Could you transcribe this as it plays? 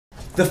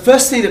the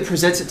first thing that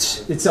presents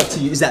itself to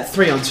you is that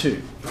 3 on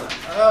 2.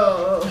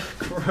 Oh,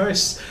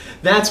 gross.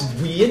 That's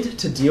weird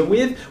to deal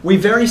with. We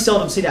very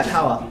seldom see that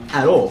power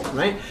at all,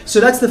 right? So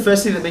that's the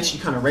first thing that makes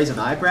you kind of raise an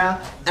eyebrow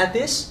at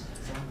this.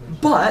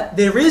 But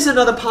there is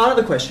another part of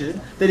the question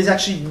that is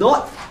actually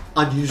not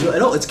unusual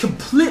at all. It's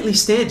completely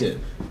standard.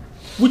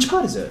 Which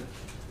part is it?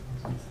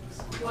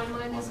 1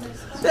 minus x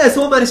squared. Yeah, it's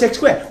 1 minus x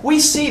squared. We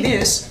see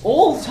this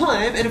all the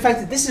time, and in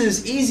fact, this is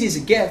as easy as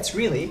it gets,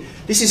 really.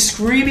 This is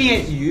screaming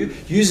at you,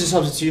 use a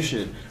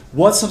substitution.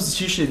 What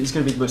substitution is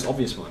going to be the most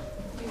obvious one?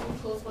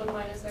 Equals 1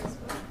 minus x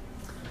squared.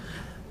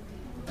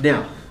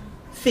 Now,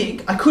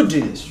 think, I could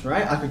do this,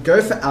 right? I could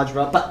go for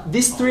algebra, but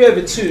this 3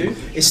 over 2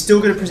 is still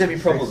going to present me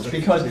problems,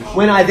 because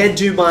when I then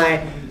do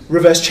my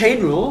reverse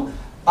chain rule,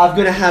 I'm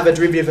going to have a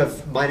derivative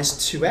of minus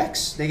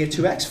 2x,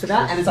 negative 2x for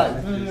that, and it's like,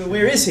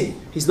 where is he?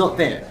 He's not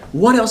there.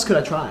 What else could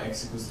I try?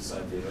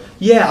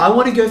 Yeah, I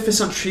want to go for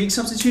some trig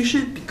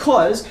substitution,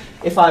 because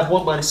if I have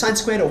 1 minus sine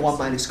squared or 1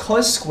 minus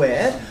cos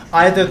squared,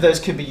 either of those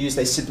can be used,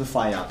 they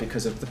simplify out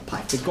because of the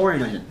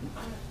Pythagorean agent.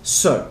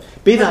 So,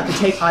 being that I can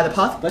take either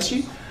path, bless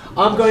you,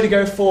 I'm going to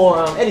go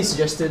for, Eddie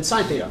suggested,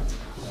 sine theta.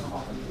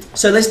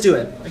 So let's do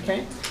it,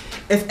 okay?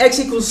 If x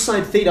equals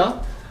sine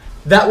theta,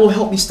 that will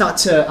help me start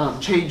to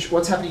change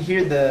what's happening here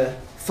in the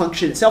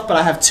function itself, but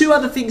I have 2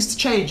 other things to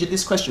change in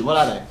this question. What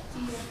are they?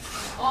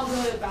 All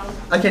the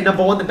boundaries. Okay,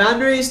 number 1, the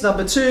boundaries.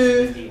 Number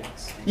 2,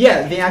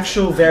 yeah, the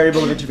actual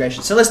variable of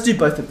integration. So let's do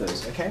both of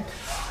those, okay?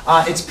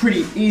 It's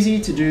pretty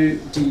easy to do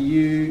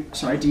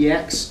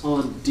dx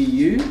on du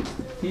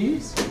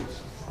here,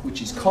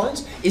 which is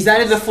cos. Is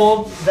that in the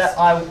form that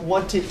I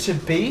want it to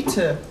be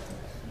to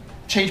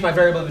change my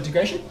variable of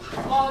integration?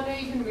 Oh, no,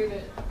 you can move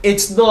it.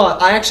 It's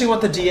not. I actually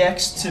want the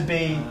dx to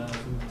be...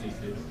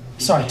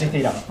 Sorry, d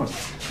theta, of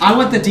course. I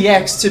want the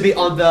dx to be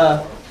on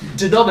the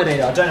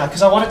denominator, don't I?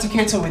 Because I want it to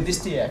cancel with this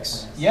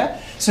dx, yeah?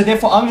 So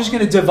therefore, I'm just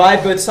going to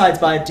divide both sides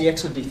by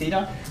dx on d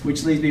theta,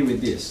 which leaves me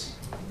with this.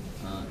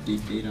 D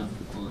theta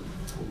on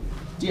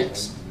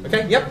dx.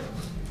 Okay, yep.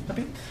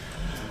 Happy?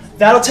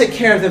 That'll take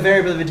care of the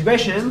variable of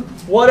integration.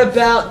 What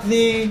about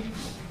the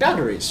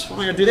boundaries? What am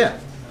I going to do there?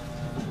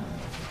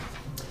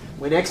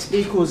 When x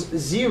equals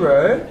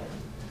 0,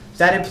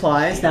 that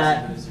implies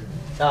that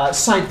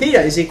sine theta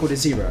is equal to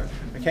 0.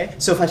 Okay,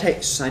 so if I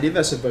take sine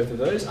inverse of both of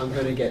those, I'm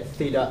going to get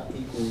theta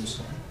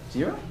equals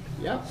 0.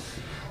 Yeah.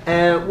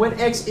 And when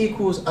x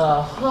equals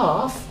a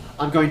half,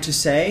 I'm going to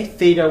say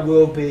theta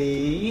will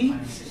be...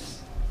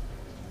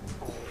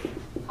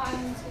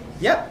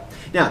 Yep.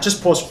 Now,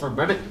 just pause for a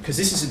moment, because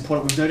this is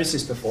important. We've noticed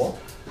this before.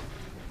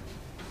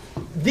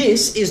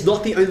 This is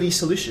not the only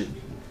solution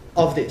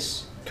of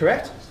this,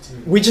 correct?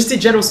 We just did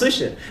general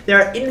solution.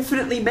 There are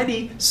infinitely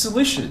many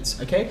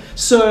solutions, okay?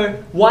 So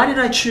why did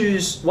I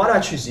choose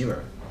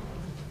 0?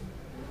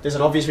 There's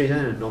an obvious reason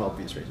and a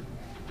non-obvious reason.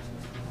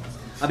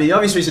 I mean, the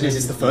obvious reason is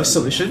it's the first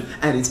solution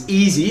and it's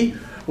easy.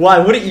 Why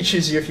wouldn't you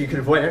choose 0 if you can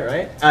avoid it,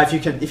 right? If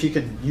you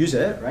can use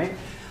it, right?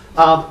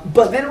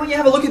 But then when you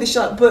have a look at this,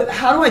 you're like, but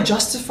how do I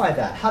justify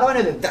that? How do I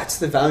know that that's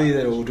the value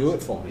that it will do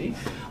it for me?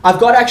 I've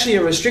got actually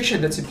a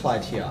restriction that's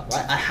implied here,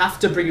 right? I have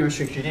to bring a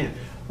restriction in.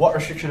 What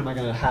restriction am I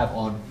going to have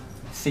on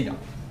theta?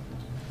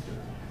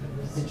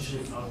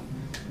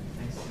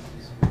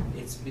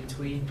 It's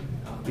between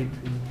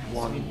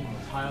 1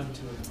 pi on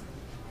 2.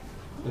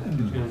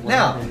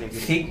 Now,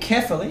 think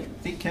carefully.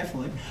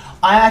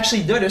 I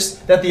actually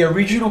noticed that the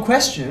original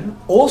question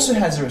also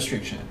has a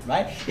restriction,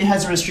 right? It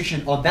has a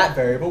restriction on that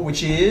variable,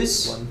 which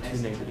is 1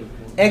 to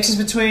negative 1. X is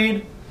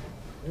between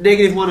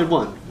negative 1 and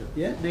 1.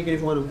 Yeah,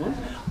 negative 1 and 1.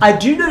 I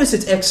do notice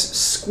it's x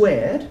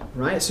squared,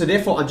 right? So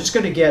therefore, I'm just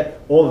going to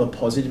get all of the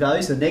positive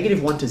values. The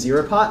negative 1 to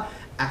 0 part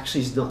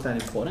actually is not that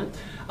important.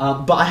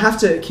 But I have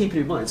to keep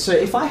it in mind. So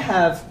if I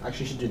have,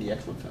 actually I should do the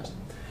x one first.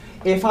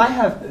 If I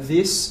have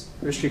this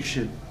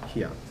restriction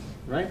here,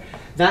 right?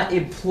 That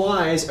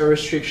implies a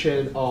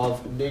restriction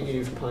of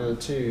negative pi on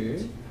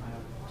 2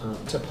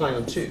 to pi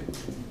on 2.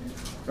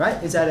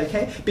 Right? Is that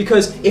okay?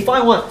 Because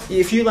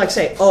if you like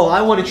say, oh,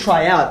 I want to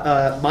try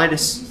out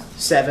minus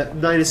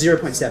 0.7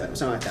 or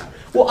something like that.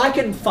 Well, I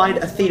can find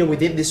a theta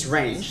within this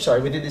range,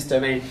 within this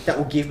domain, that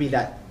will give me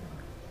that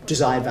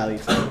desired value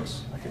for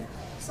this. Okay.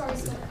 Sorry,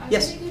 so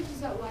Yes? I think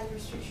it's that wide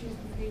restriction is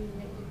between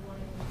negative 1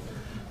 and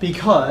 1.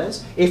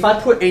 Because if I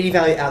put any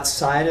value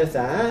outside of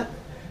that,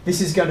 this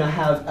is going to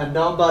have a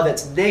number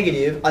that's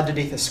negative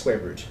underneath a square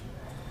root.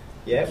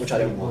 Yeah, which I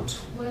don't want.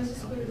 What is the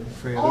square root?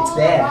 It's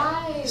there.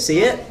 Right. See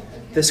it? Okay.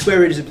 The square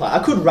root is implied.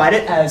 I could write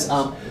it as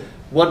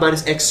 1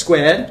 minus x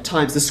squared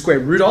times the square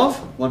root of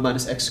 1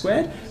 minus x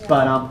squared,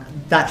 but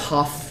that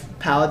half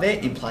power there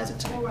implies it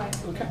to me. Right.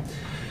 Okay.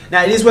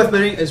 Now, it is worth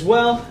noting as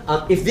well,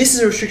 if this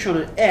is a restriction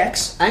on an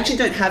x, I actually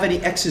don't have any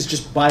x's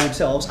just by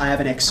themselves. I have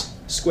an x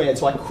squared,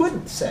 so I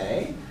could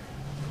say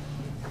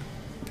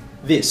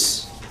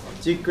this.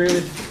 Do you agree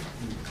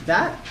with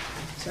that?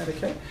 Is that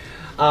okay?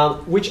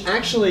 which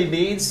actually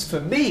means for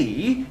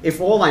me,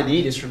 if all I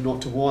need is from 0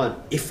 to 1,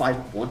 if I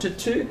wanted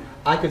to,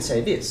 I could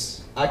say this.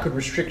 I could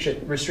restrict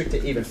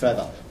it even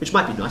further, which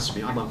might be nice for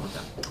me. I might want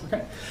that.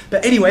 Okay.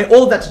 But anyway,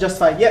 all of that to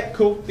justify, yeah,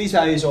 cool, these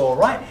values are all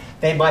right.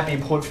 They might be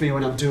important for me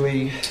when I'm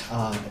doing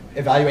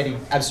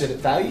evaluating absolute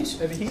values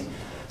over here.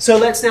 So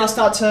let's now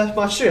start to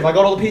march through. Have I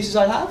got all the pieces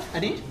I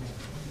need?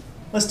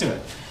 Let's do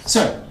it.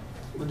 So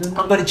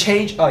I'm going to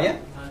change. Oh yeah.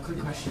 Quick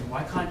question: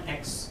 why can't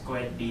x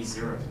squared be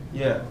 0?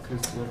 Yeah.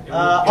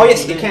 Oh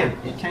yes, it can.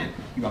 It can.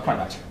 You are quite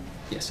right.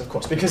 Yes, of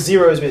course, because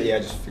 0 is, yeah, I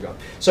just forgot.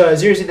 So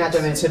 0 is in that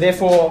domain, so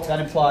therefore that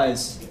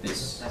implies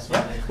this. That's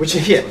yeah? right. Which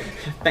is here.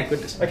 Thank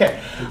goodness. Okay,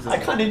 I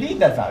kind of need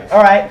that value.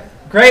 All right,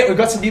 great, we've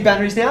got some new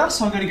boundaries now,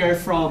 so I'm going to go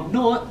from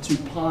 0 to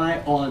pi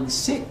on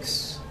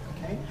 6.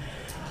 Okay.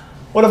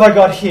 What have I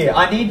got here?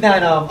 I need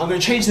that, I'm going to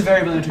change the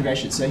variable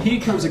integration. So here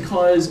comes a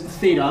cos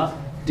theta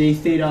d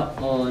theta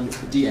on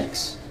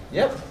dx.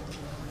 Yep.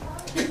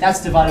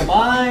 That's divided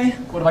by,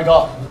 what have I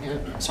got?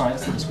 Sorry,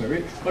 that's not the square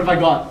root. What have I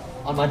got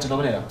on my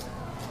denominator?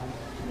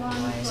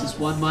 This is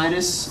 1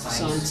 minus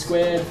sine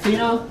squared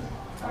theta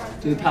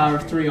to the power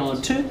of 3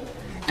 on 2.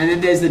 And then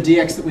there's the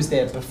dx that was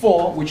there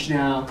before, which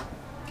now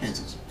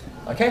cancels.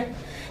 Okay?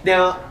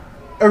 Now,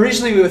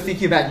 originally we were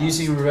thinking about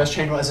using a reverse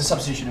chain rule as a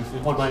substitution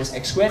of 1 minus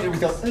x squared, and we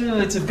thought,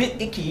 it's a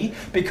bit icky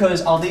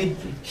because I'll need,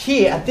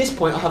 here at this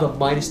point I'll have a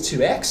minus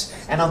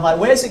 2x, and I'm like,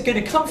 where's it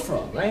going to come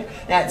from, right?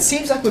 Now it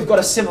seems like we've got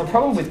a similar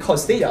problem with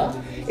cos theta,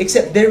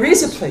 except there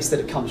is a place that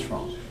it comes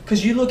from.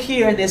 Because you look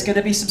here and there's going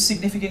to be some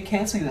significant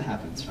cancelling that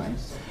happens, right?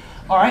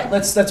 Alright,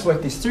 let's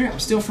work this through. I'm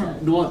still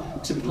from 0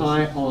 to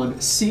pi on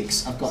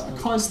 6. I've got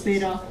a cos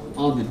theta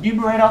on the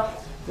numerator.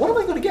 What am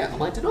I going to get on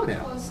my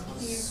denominator?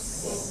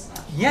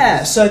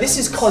 Yeah, so this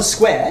is cos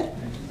squared,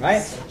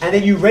 right? And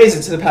then you raise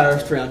it to the power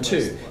of 3 on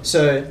 2.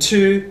 So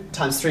 2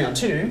 times 3 on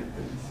 2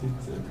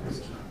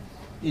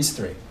 is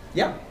 3.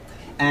 Yep.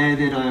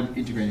 And then I'm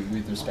integrating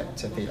with respect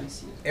to theta.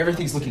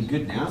 Everything's looking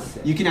good now.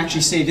 You can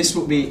actually see this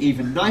will be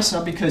even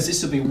nicer because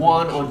this will be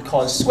 1 on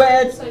cos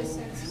squared,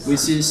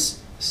 which is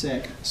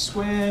sec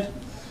squared.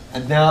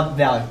 And now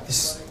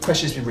this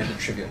question has been written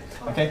trivial.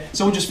 Okay,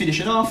 so we'll just finish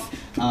it off.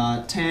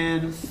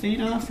 Tan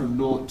theta from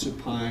 0 to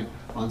pi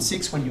on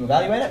 6 when you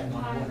evaluate it.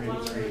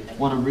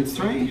 1 on root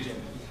 3.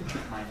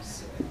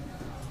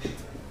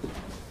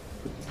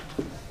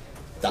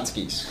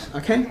 Dunskies.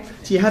 Okay,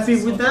 so you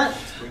happy with that?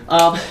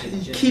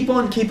 Keep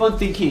on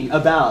thinking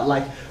about,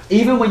 like,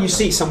 even when you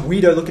see some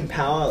weirdo looking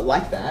power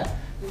like that,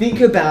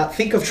 think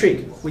of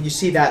trig when you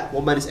see that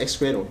 1 minus x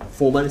squared or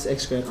 4 minus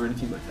x squared or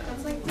anything like that.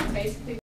 That's like basically